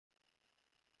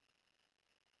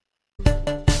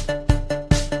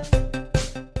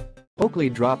Oakley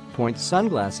Drop Point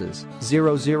Sunglasses,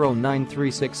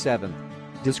 009367.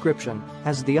 Description: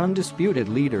 as the undisputed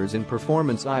leaders in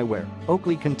performance eyewear,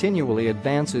 Oakley continually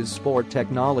advances sport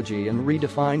technology and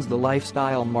redefines the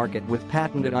lifestyle market with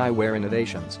patented eyewear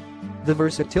innovations. The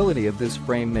versatility of this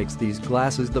frame makes these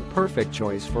glasses the perfect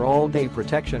choice for all-day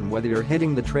protection, whether you're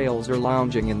hitting the trails or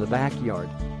lounging in the backyard.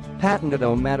 Patented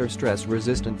O-Matter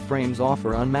stress-resistant frames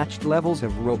offer unmatched levels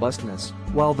of robustness,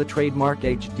 while the trademark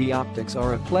HD optics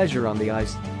are a pleasure on the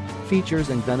eyes. Features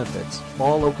and benefits: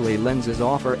 all Oakley lenses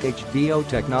offer HDO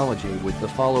technology with the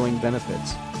following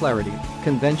benefits: clarity.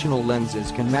 Conventional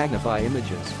lenses can magnify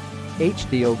images.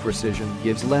 HDO precision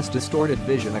gives less distorted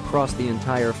vision across the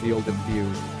entire field of view.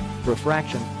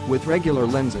 Refraction: with regular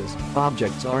lenses,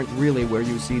 objects aren't really where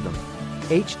you see them.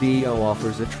 HDO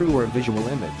offers a truer visual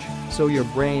image, so your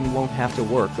brain won't have to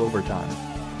work overtime.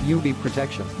 UV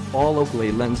protection: all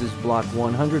Oakley lenses block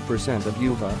 100% of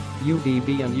UVA,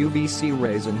 UVB and UVC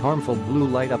rays and harmful blue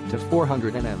light up to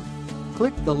 400 nm.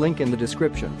 Click the link in the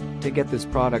description to get this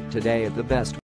product today at the best